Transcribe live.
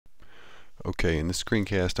Okay, in this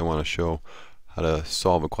screencast I want to show how to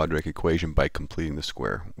solve a quadratic equation by completing the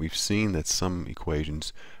square. We've seen that some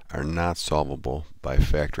equations are not solvable by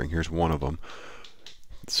factoring. Here's one of them.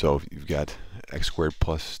 So you've got x squared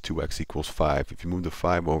plus 2x equals 5. If you move the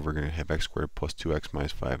 5 over, we're going to have x squared plus 2x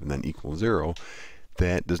minus 5 and then equals 0.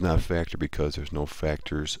 That does not factor because there's no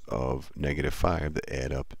factors of negative 5 that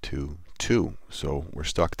add up to 2. So we're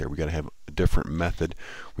stuck there. We've got to have a different method.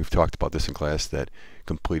 We've talked about this in class, that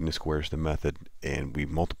completing the square is the method, and we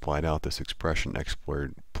multiplied out this expression x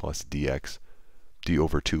squared plus dx, d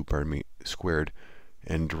over 2, pardon me, squared,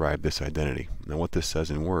 and derived this identity. Now what this says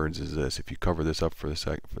in words is this: if you cover this up for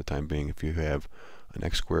the time being, if you have an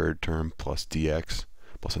x squared term plus dx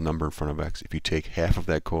plus a number in front of x, if you take half of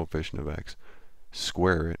that coefficient of x,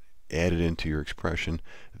 square it, add it into your expression,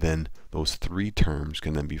 then those three terms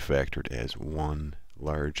can then be factored as one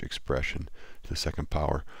large expression to the second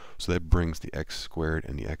power. So that brings the x squared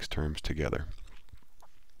and the x terms together.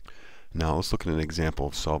 Now let's look at an example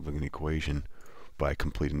of solving an equation by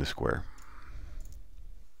completing the square.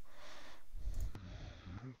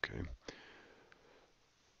 Okay.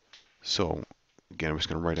 So again, I'm just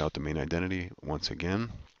going to write out the main identity once again.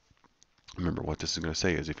 Remember, what this is going to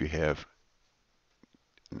say is if you have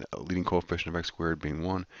a leading coefficient of x squared being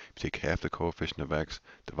 1, you take half the coefficient of x,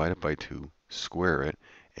 divide it by 2, square it,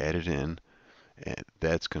 add it in, and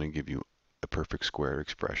that's going to give you a perfect square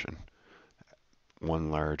expression.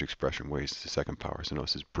 One large expression raised to the second power. So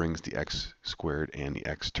notice this brings the x squared and the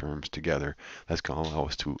x terms together. That's going to allow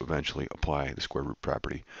us to eventually apply the square root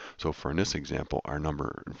property. So for in this example, our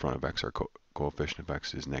number in front of x, our coefficient of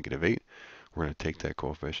x is negative 8. We're going to take that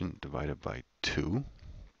coefficient, divide it by 2.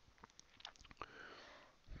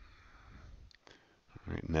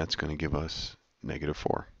 Right, and that's going to give us negative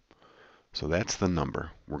 4. So that's the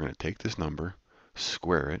number. We're going to take this number,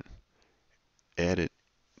 square it, add it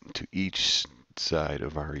to each side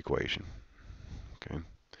of our equation. Okay.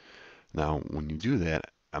 Now, when you do that,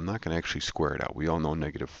 I'm not going to actually square it out. We all know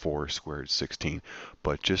negative 4 squared is 16.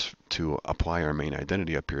 But just to apply our main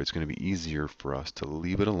identity up here, it's going to be easier for us to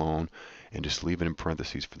leave it alone and just leave it in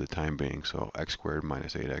parentheses for the time being. So x squared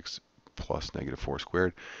minus 8x plus negative 4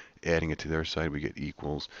 squared. Adding it to their side, we get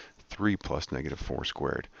equals 3 plus negative 4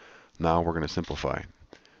 squared. Now we're going to simplify.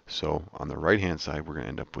 So on the right hand side, we're going to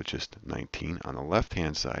end up with just 19. On the left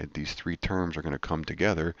hand side, these three terms are going to come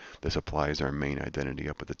together. This applies our main identity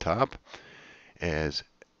up at the top as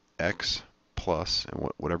x plus,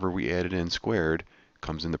 and whatever we added in squared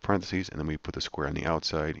comes in the parentheses, and then we put the square on the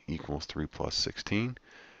outside, equals 3 plus 16.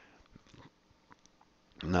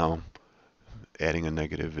 Now, adding a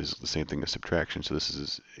negative is the same thing as subtraction, so this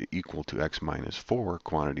is equal to x minus 4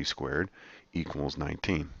 quantity squared equals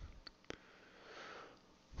 19.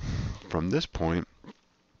 From this point,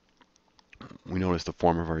 we notice the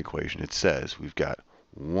form of our equation. It says we've got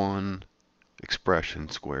one expression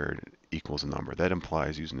squared equals a number. That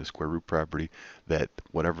implies, using the square root property, that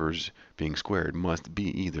whatever's being squared must be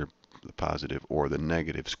either the positive or the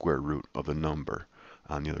negative square root of the number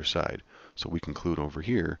on the other side. So we conclude over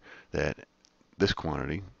here that this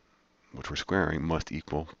quantity, which we're squaring, must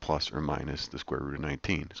equal plus or minus the square root of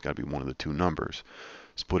 19. It's got to be one of the two numbers.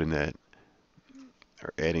 Splitting that,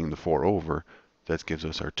 or adding the 4 over, that gives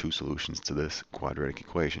us our two solutions to this quadratic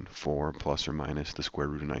equation, 4 plus or minus the square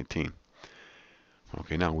root of 19.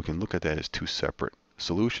 Okay, now we can look at that as two separate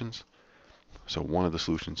solutions. So one of the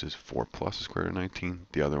solutions is 4 plus the square root of 19.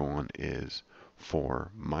 The other one is 4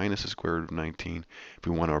 minus the square root of 19. If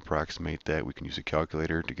we want to approximate that, we can use a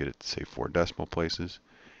calculator to get it to, say, 4 decimal places.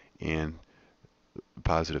 And the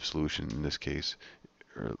positive solution in this case,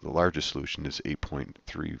 or the largest solution, is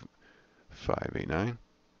 8.3589.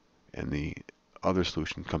 And the other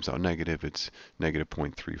solution comes out negative. It's negative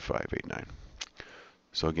 0.3589.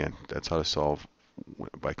 So again, that's how to solve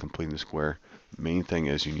by completing the square. Main thing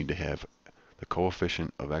is you need to have the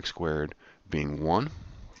coefficient of x squared being 1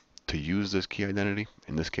 to use this key identity.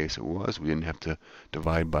 In this case it was. We didn't have to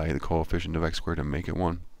divide by the coefficient of x squared to make it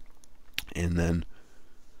 1. And then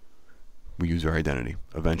we use our identity.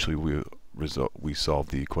 Eventually we solve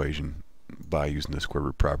the equation by using the square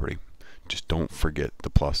root property. Just don't forget the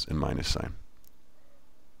plus and minus sign.